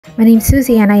My name's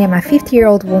Susie and I am a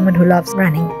 50-year-old woman who loves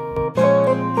running.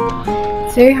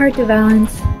 It's very hard to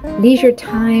balance leisure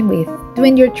time with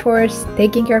doing your chores,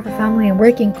 taking care of a family and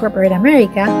working corporate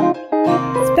America,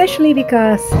 especially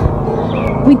because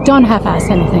we don't half-ass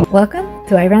anything. Welcome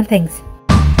to I Run Things.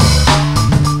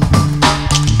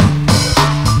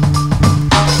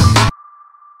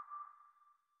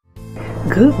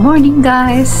 Good morning,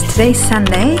 guys. Today's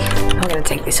Sunday. I'm gonna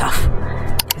take this off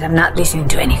because I'm not listening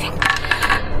to anything.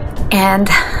 And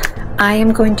I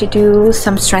am going to do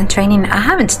some strength training. I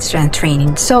haven't strength trained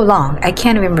in so long. I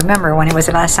can't even remember when it was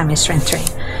the last time I strength trained.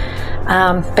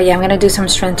 But yeah, I'm gonna do some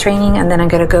strength training and then I'm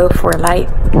gonna go for a light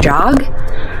jog.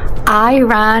 I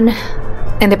ran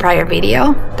in the prior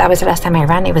video. That was the last time I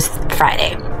ran. It was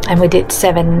Friday and we did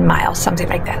 7 miles, something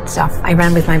like that. So I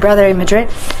ran with my brother in Madrid.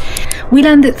 We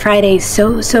landed Friday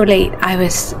so late. I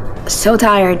was so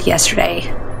tired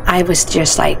yesterday. I was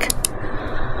just like,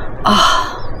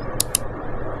 oh,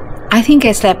 I think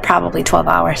I slept probably 12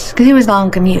 hours because it was a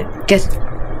long commute. Just,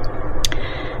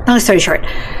 long story short,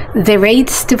 the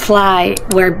rates to fly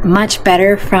were much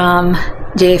better from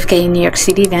JFK in New York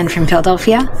City than from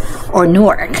Philadelphia or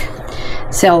Newark.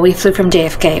 So we flew from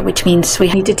JFK, which means we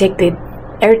need to take the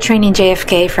air train in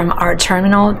JFK from our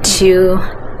terminal to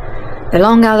the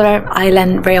Long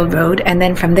Island Railroad, and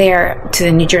then from there to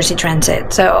the New Jersey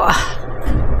Transit. So,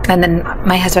 and then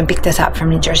my husband picked us up from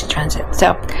New Jersey Transit.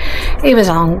 So it was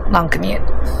a long commute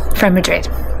from Madrid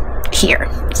here.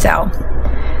 So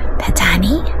that's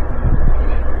Annie.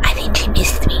 I think she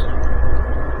missed me.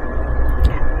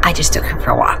 I just took her for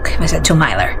a walk. It was a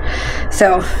 2-miler.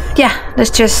 So yeah,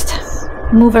 let's just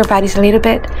move our bodies a little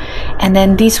bit. And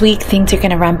then this week things are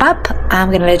gonna ramp up.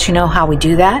 I'm gonna let you know how we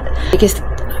do that because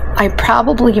I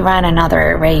probably ran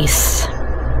another race.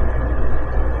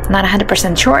 Not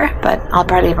 100% sure, but I'll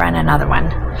probably run another one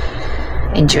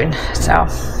in June. So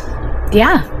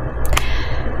yeah,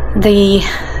 the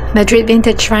Madrid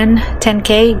Vintage Run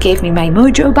 10K gave me my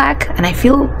mojo back and I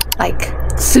feel like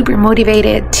super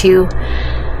motivated to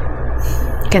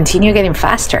continue getting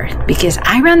faster because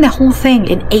I ran the whole thing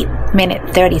in 8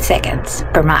 minutes 30 seconds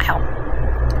per mile.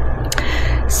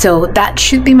 So that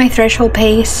should be my threshold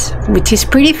pace, which is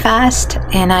pretty fast,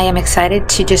 and I am excited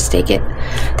to just take it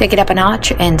up a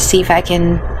notch and see if I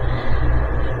can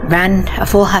run a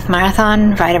full half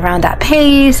marathon right around that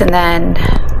pace. And then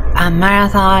a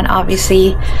marathon,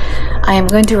 obviously I am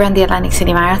going to run the Atlantic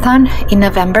City Marathon in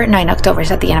October.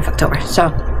 It's at the end of October.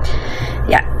 So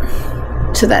yeah,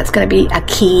 so that's going to be a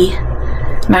key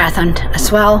marathon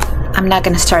as well. I'm not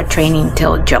going to start training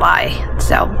till July,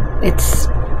 so it's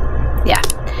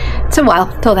a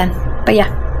while till then. But yeah,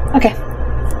 okay,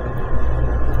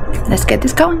 let's get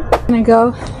this going. I'm gonna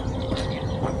go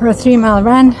for a 3-mile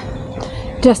run,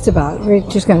 just about. We're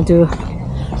just gonna do,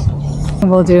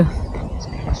 we'll do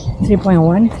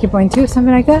 3.1, 3.2,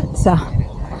 something like that. So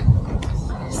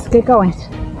let's get going.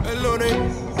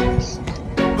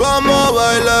 Vamos a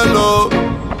bailarlo,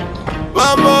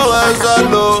 vamos a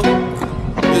danzarlo.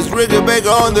 It's Ricky Baker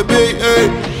on the beat,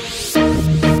 hey.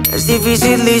 Es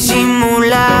difícil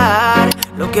disimular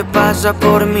lo que pasa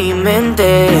por mi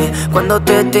mente cuando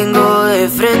te tengo de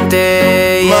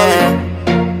frente, yeah.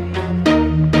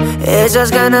 Esas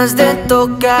ganas de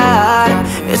tocar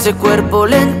ese cuerpo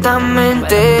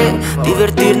lentamente,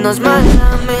 divertirnos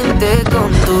malamente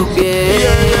con tu piel.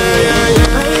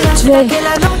 Today,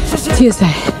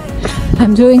 Tuesday,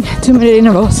 I'm doing 2-minute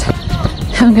intervals.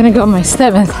 I'm gonna go on my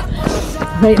 7th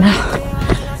right now.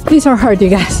 These are hard, you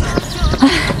guys.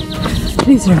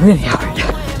 These are really hard.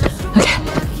 Okay.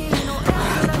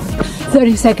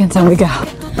 30 seconds and we go.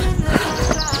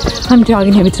 I'm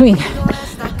jogging in between.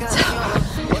 So,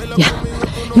 yeah.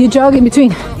 You jog in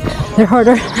between. They're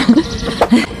harder.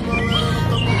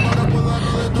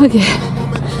 Okay.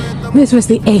 This was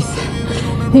the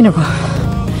 8th interval.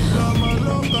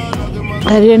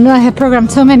 I didn't know I had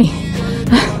programmed so many.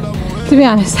 To be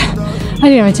honest, I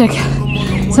didn't even check.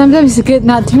 Sometimes it's good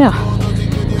not to know.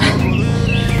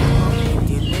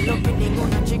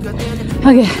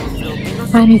 Okay,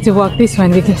 I need to walk this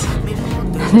one because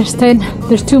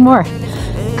there's 2 more.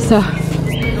 So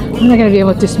I'm not gonna be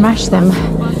able to smash them.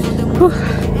 Whew.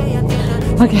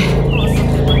 Okay,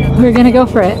 we're gonna go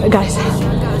for it, guys.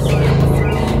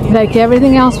 Like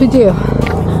everything else we do,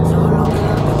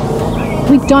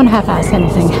 we don't half-ass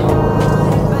anything.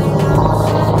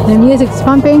 The music's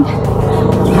pumping,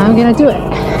 I'm gonna do it.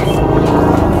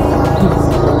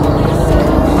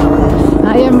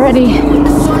 I am ready.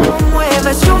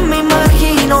 Yo me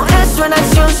imagino eso en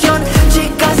acción.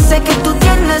 Chica, sé que tú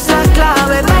tienes la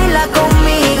clave. Baila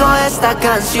conmigo esta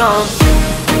canción.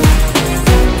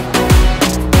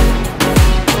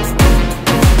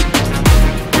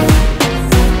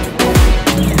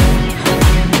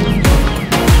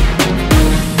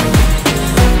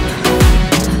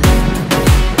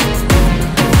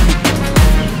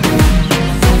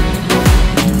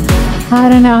 I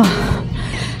don't know,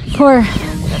 for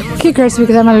kickers,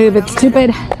 because I'm a little bit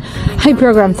stupid, I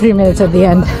programmed 3 minutes at the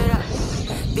end.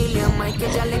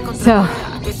 So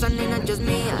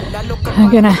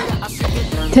I'm gonna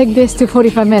take this to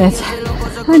 45 minutes. I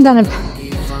haven't done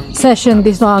a session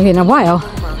this long in a while.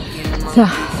 So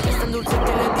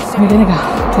we're gonna go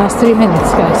last 3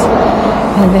 minutes, guys,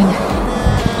 and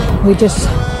then we just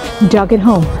jog it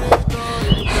home.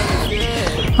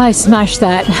 I smashed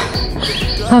that.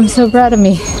 I'm so proud of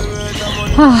me.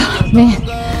 Oh man,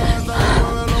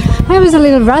 I was a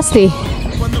little rusty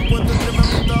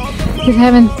because I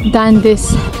haven't done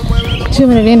this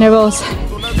 2-minute intervals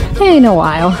in a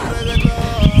while.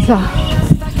 So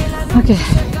okay,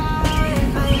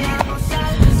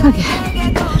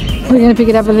 we're gonna pick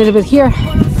it up a little bit here.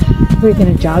 We're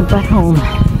gonna jog back home.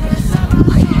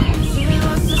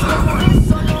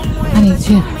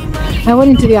 I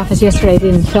went into the office yesterday. I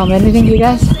didn't film anything, you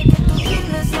guys,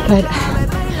 but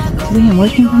today I'm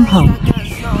working from home.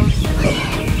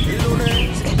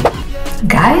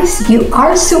 Guys, you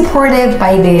are supported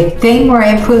by the thing where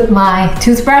I put my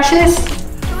toothbrushes.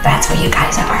 That's what you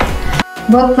guys are.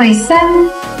 Both my son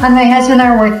and my husband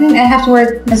are working. I have to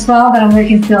work as well, but I'm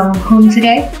working from home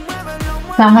today.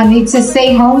 Someone needs to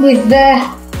stay home with the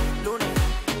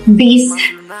beast.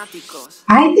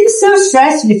 I've been so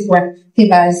stressed with work, you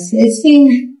guys. It's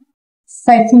been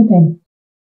quite something.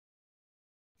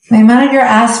 My manager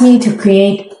asked me to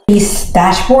create these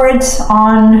dashboards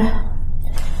on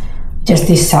just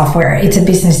this software. It's a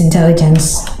business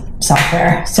intelligence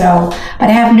software. So, but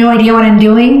I have no idea what I'm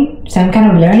doing. So I'm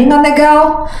kind of learning on the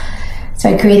go. So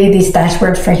I created these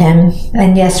dashboards for him.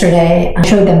 And yesterday I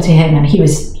showed them to him and he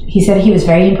said he was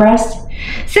very impressed.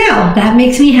 So that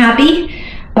makes me happy.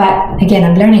 But again,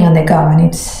 I'm learning on the go and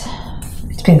it's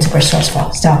been super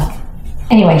stressful. So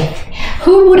anyway,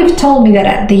 who would have told me that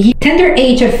at the tender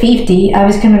age of 50, I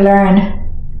was going to learn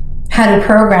how to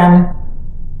program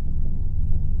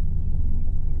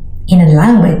in a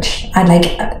language?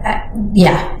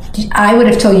 Yeah, I would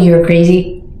have told you you're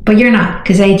crazy, but you're not,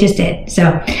 because I just did.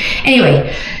 So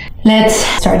anyway, let's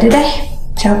start the day,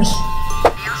 shall we?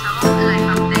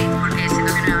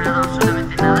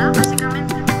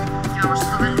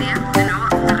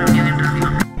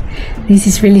 This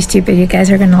is really stupid, you guys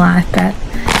are gonna laugh, but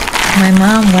my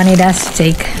mom wanted us to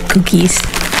take cookies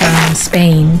from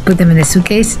Spain, put them in a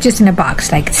suitcase, just in a box,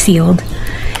 like sealed.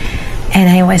 And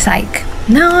I was like,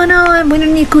 no, we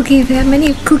don't need cookies. We have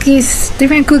many cookies,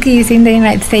 different cookies in the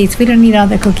United States. We don't need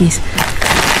other cookies.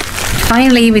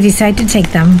 Finally, we decided to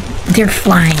take them. They're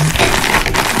flying.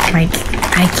 Like,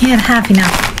 I can't have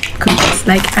enough cookies.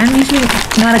 Like, I'm usually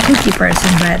not a cookie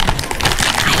person, but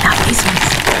I love these ones.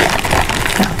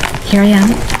 So, here I am,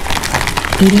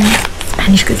 eating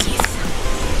Spanish cookies.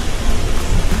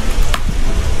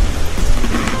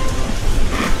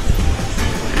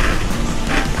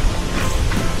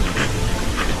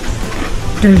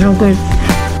 They're so good.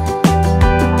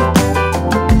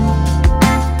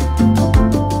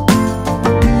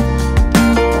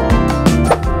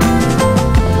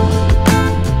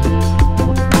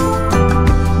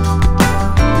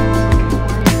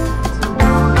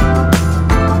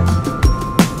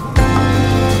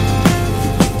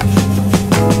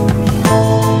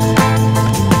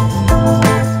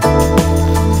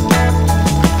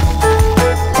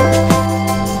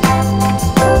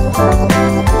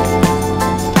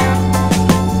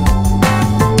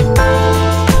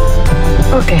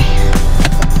 Okay,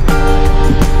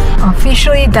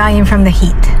 officially dying from the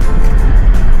heat.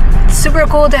 It's super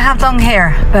cool to have long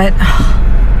hair, but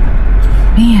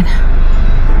man,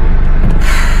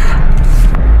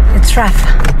 it's rough.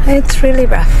 It's really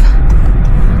rough.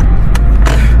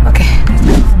 Okay.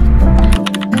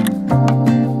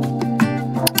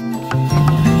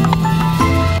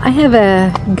 I have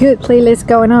a good playlist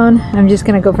going on. I'm just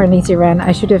gonna go for an easy run.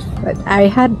 I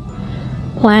had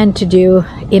planned to do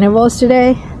intervals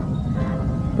today,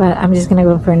 but I'm just gonna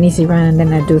go for an easy run and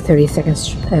then I do 30-second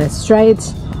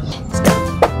strides. Let's go.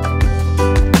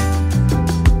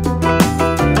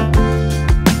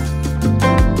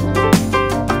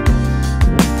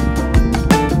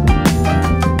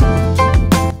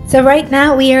 So right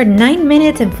now we are 9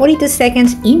 minutes and 42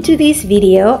 seconds into this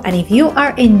video, and if you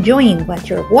are enjoying what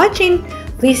you're watching,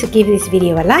 please give this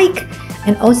video a like,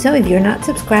 and also if you're not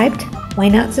subscribed, why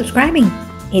not subscribing?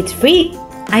 It's free.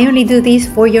 I only do this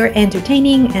for your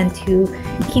entertaining and to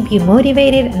keep you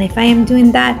motivated, and if I am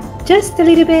doing that just a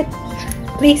little bit,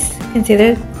 please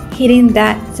consider hitting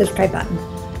that subscribe button.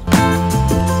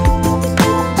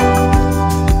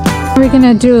 We're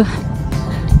gonna do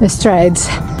the strides.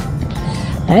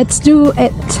 Let's do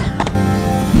it.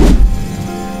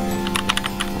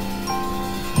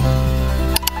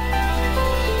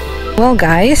 Well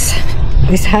guys,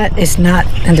 this hat is not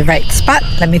in the right spot.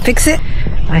 Let me fix it.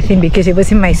 I think because it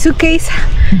was in my suitcase,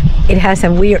 it has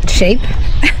a weird shape.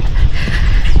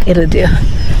 It'll do.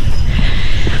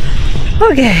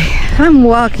 Okay, I'm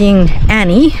walking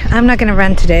Annie. I'm not gonna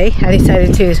run today. I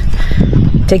decided to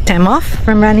take time off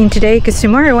from running today because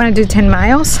tomorrow I want to do 10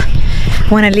 miles. I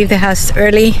want to leave the house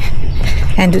early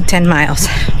and do 10 miles.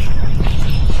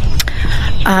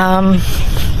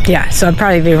 Yeah, so I'll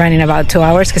probably be running about 2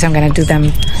 hours because I'm gonna do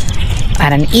them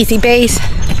at an easy pace.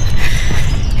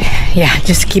 Yeah,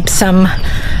 just keep some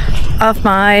of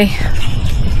my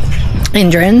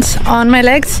endurance on my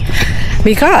legs,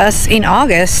 because in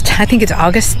August, I think it's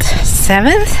August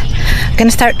 7th, I'm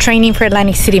gonna start training for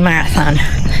Atlantic City Marathon.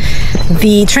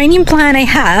 The training plan I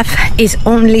have is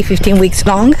only 15 weeks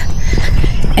long,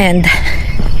 and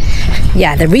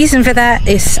yeah, the reason for that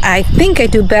is I think I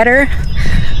do better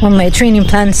when my training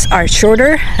plans are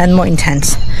shorter and more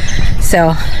intense.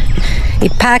 So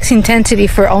it packs intensity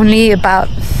for only about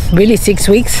really 6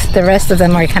 weeks. The rest of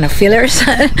them are kind of fillers.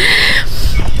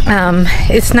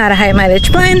 It's not a high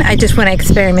mileage plan. I just want to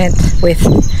experiment with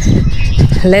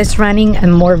less running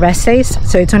and more rest days.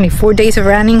 So it's only 4 days of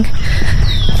running.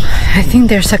 I think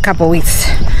there's a couple weeks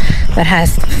that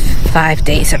has 5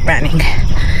 days of running.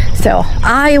 So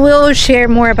I will share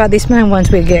more about this plan once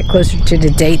we get closer to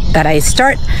the date that I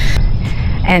start.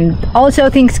 And also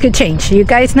things could change. You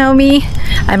guys know me,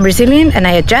 I'm resilient and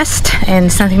I adjust,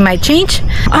 and something might change.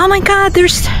 Oh my god,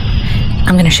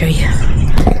 I'm gonna show you.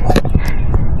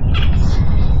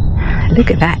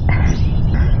 Look at that.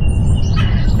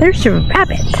 There's a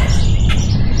rabbit.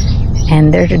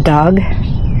 And there's a dog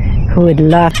who would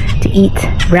love to eat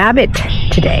rabbit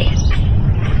today.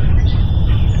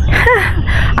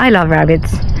 I love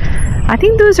rabbits. I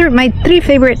think those are my 3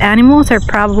 favorite animals, are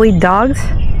probably dogs,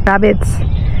 rabbits,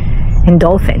 and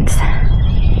dolphins.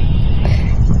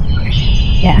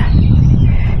 Yeah.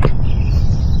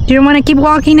 Do you want to keep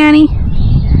walking, Annie?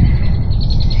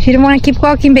 You don't want to keep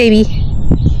walking, baby?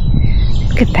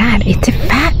 Look at that. It's a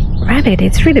fat rabbit.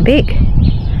 It's really big.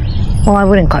 Well, I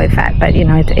wouldn't call it fat, but you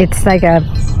know,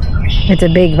 it's a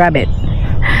big rabbit.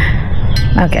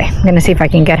 Okay, I'm gonna see if I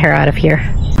can get her out of here.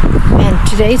 And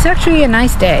today is actually a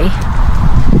nice day.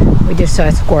 We just saw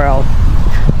a squirrel.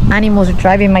 Animals are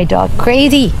driving my dog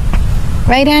crazy.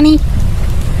 Right, Annie?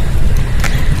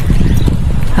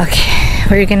 Okay,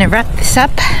 we're gonna wrap this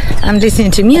up. I'm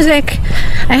listening to music.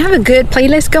 I have a good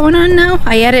playlist going on now.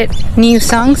 I edit new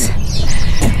songs.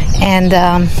 And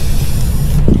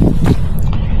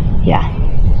yeah.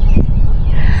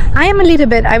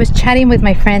 I was chatting with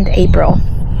my friend April.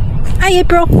 Hi,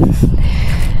 April.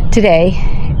 Today.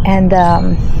 And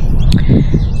early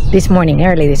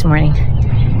this morning.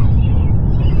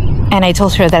 And I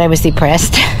told her that I was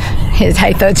depressed.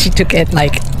 I thought she took it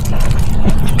like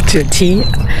to a T.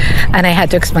 And I had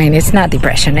to explain it's not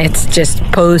depression, it's just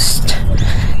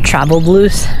post-travel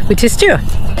blues, which is true.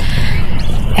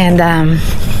 And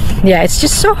yeah, it's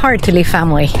just so hard to leave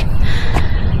family.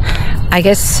 I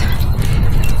guess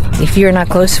if you're not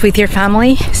close with your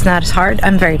family, it's not as hard.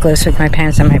 I'm very close with my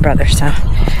parents and my brother, so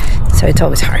it's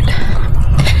always hard.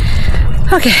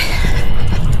 Okay,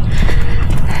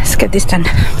 let's get this done.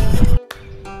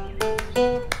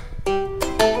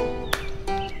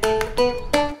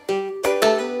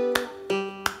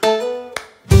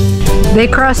 They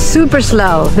cross super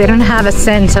slow. They don't have a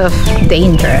sense of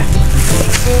danger.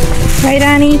 Right,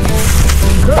 Annie?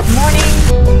 Good morning.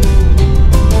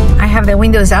 I have the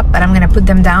windows up, but I'm gonna put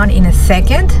them down in a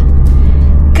second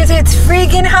because it's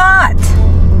freaking hot.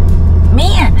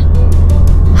 Man,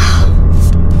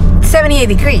 78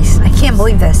 degrees. I can't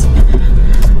believe this.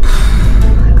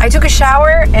 I took a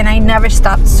shower and I never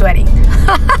stopped sweating.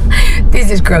 This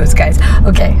is gross, guys.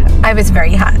 Okay, I was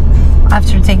very hot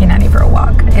after taking Annie for a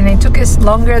walk, and it took us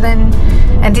longer than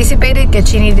anticipated because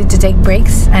she needed to take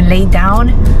breaks and lay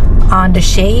down on the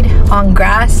shade, on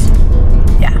grass.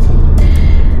 Yeah.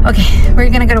 Okay, we're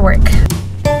gonna go to work.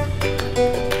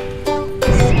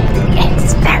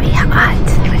 It's very hot.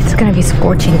 It's gonna be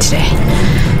scorching today.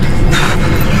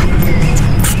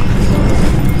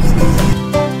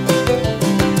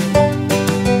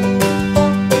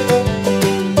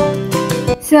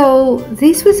 So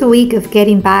this was a week of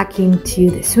getting back into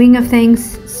the swing of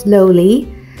things slowly.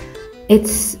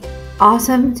 It's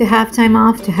awesome to have time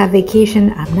off, to have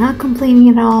vacation. I'm not complaining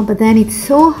at all, but then it's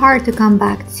so hard to come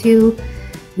back to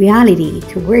reality,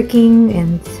 to working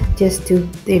and just to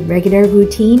the regular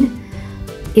routine.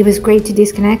 It was great to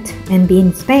disconnect and be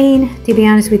in Spain, to be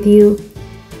honest with you,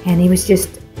 and it was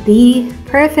just the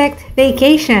perfect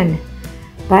vacation.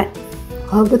 But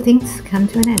all good things come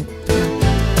to an end.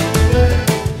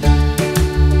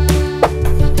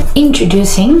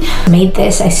 introducing. Made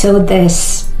this, I sewed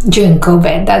this during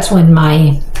COVID. That's when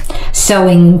my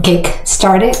sewing kick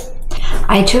started.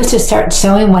 I chose to start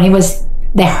sewing when it was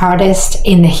the hardest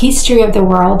in the history of the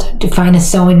world to find a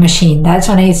sewing machine. That's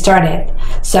when I started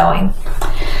sewing.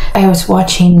 I was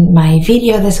watching my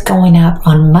video that's going up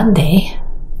on Monday.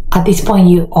 At this point,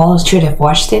 you all should have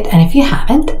watched it, and if you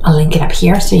haven't, I'll link it up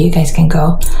here so you guys can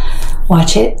go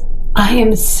watch it. I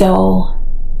am so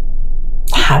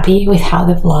happy with how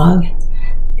the vlog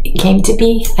came to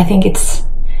be. I think it's,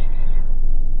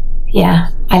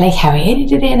 yeah, I like how I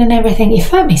edited it and everything,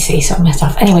 if I may say so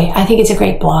myself. Anyway, I think it's a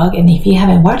great blog, and if you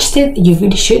haven't watched it, you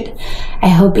really should. I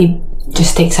hope it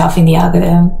just takes off in the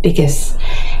algorithm, because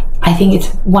I think it's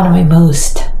one of my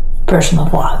most personal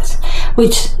vlogs,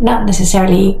 which not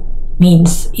necessarily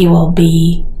means it will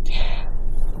be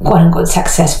quote-unquote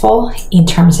successful in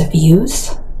terms of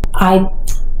views. I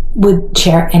would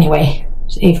share anyway.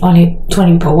 If only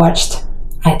 20 people watched,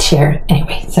 I'd share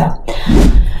anyway. So,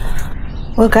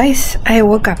 well guys, I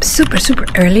woke up super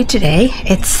early today.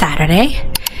 It's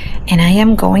Saturday, and I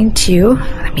am going to,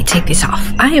 let me take this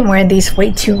off. I am wearing these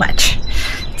way too much.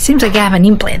 It seems like I have an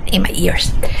implant in my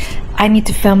ears. I need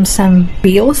to film some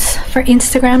reels for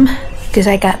Instagram, because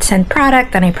I got sent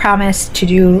product and I promised to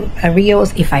do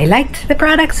reels if I liked the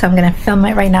product. So I'm gonna film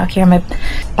it right now here in my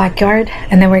backyard,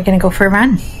 and then we're gonna go for a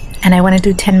run. And I want to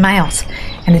do 10 miles,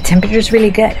 and the temperature is really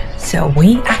good, so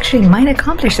we actually might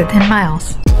accomplish the 10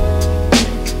 miles.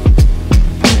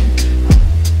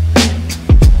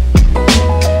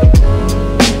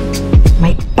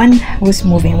 My bun was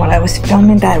moving while I was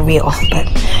filming that reel, but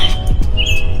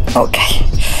okay,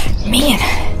 man,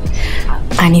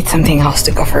 I need something else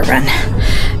to go for a run.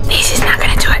 This is not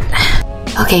gonna do it.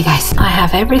 Okay guys, I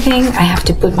have everything. I have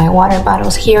to put my water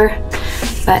bottles here,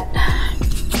 but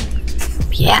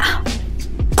yeah,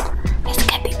 let's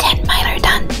get the 10 miler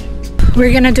done.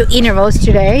 We're gonna do intervals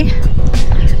today.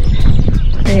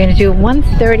 We're gonna do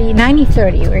 130,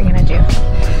 90-30 we're gonna do.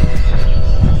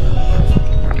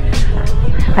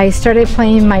 I started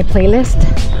playing my playlist,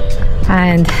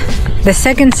 and the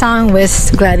second song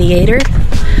was Gladiator.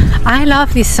 I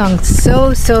love this song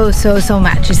so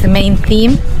much. It's the main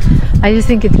theme. I just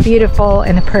think it's beautiful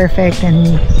and perfect,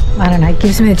 and I don't know, it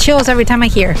gives me the chills every time I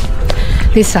hear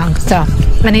this song. So,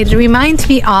 and it reminds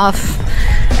me of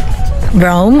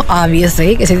Rome,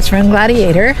 obviously, because it's from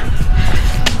Gladiator,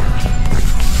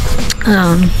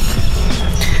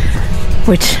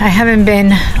 which I haven't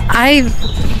been. I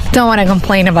don't want to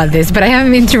complain about this, but I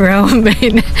haven't been to Rome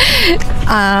in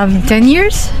 10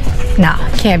 years. No,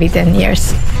 it can't be 10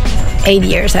 years. 8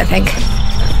 years, I think.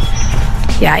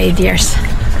 Yeah, 8 years.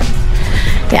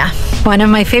 Yeah, one of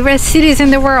my favorite cities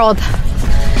in the world.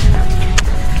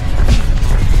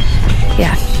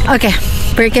 Yeah, okay,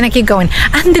 we're gonna keep going.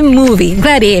 And the movie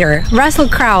Gladiator, Russell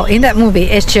Crowe in that movie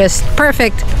is just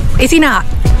perfect, is he not?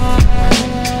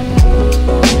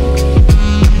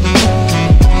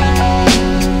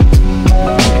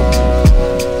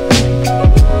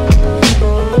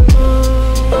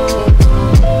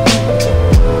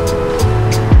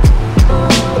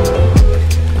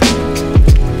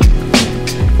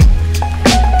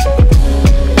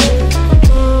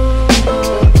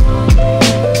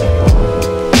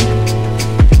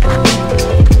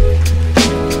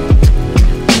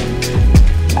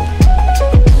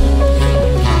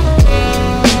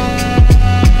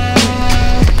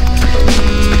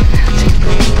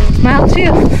 Mile 2,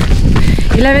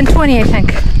 11:20 I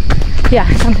think. Yeah,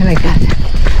 something like that.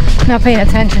 Not paying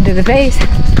attention to the pace.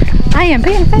 I am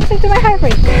paying attention to my heart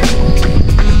rate.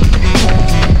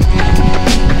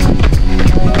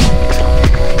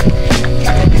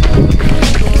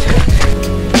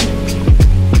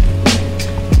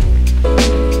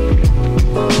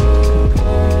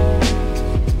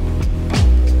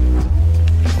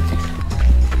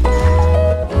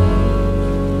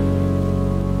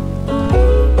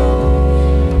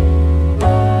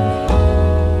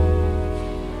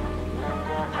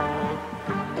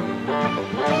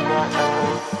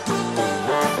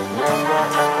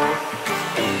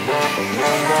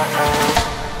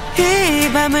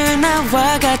 이 밤을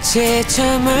나와 같이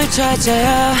춤을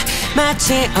춰줘요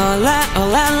마치 올라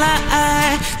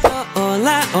올라라 또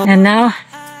올라 올라. And now,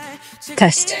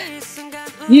 test.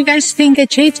 You guys think I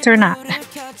chafed or not?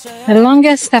 The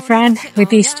longest I've ran with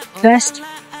this vest,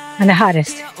 and the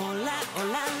hottest.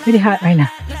 Pretty hot right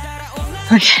now.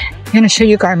 Okay, I'm gonna show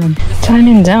you Garmin.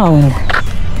 Turning down.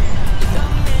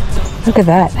 Look at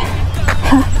that.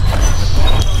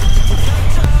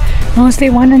 Mostly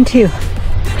 1 and 2.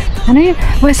 And I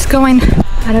was going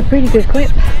at a pretty good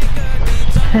clip.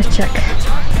 Let's check.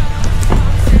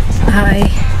 I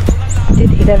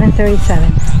did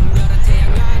 11:37.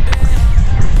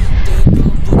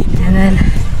 And then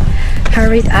heart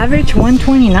rate average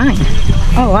 129.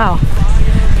 Oh wow.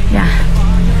 Yeah.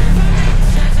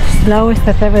 Slowest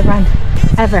I've ever run.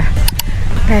 Ever.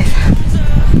 Guys.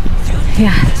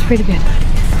 Yeah, that's pretty good.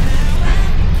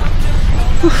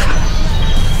 Oof.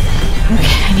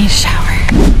 Okay, I need a shower.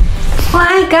 Well,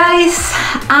 hi guys.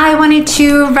 I wanted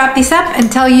to wrap this up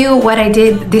and tell you what I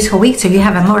did this whole week so you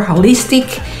have a more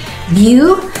holistic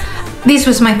view. This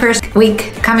was my first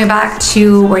week coming back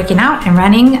to working out and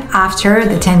running after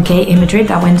the 10K in Madrid.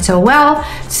 That went so well.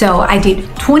 So I did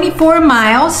 24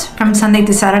 miles from Sunday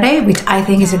to Saturday, which I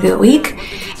think is a good week.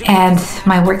 And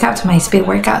my workouts, my speed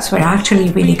workouts were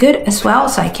actually really good as well,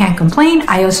 so I can't complain.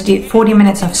 I also did 40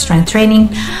 minutes of strength training.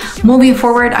 Moving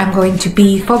forward, I'm going to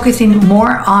be focusing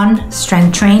more on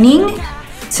strength training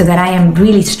so that I am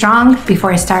really strong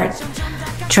before I start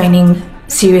training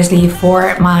seriously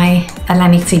for my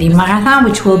Atlantic City Marathon,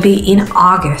 which will be in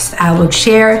August. I will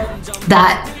share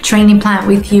that training plan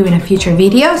with you in a future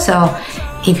video, so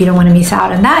if you don't want to miss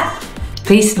out on that,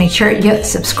 please make sure you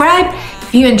subscribe.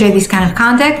 If you enjoy this kind of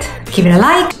content, give it a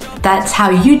like. That's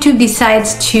how YouTube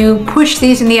decides to push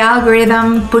this in the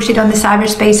algorithm, push it on the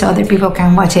cyberspace so other people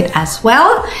can watch it as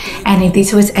well. And if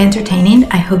this was entertaining,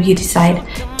 I hope you decide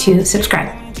to subscribe.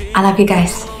 I love you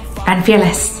guys. Run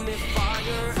fearless.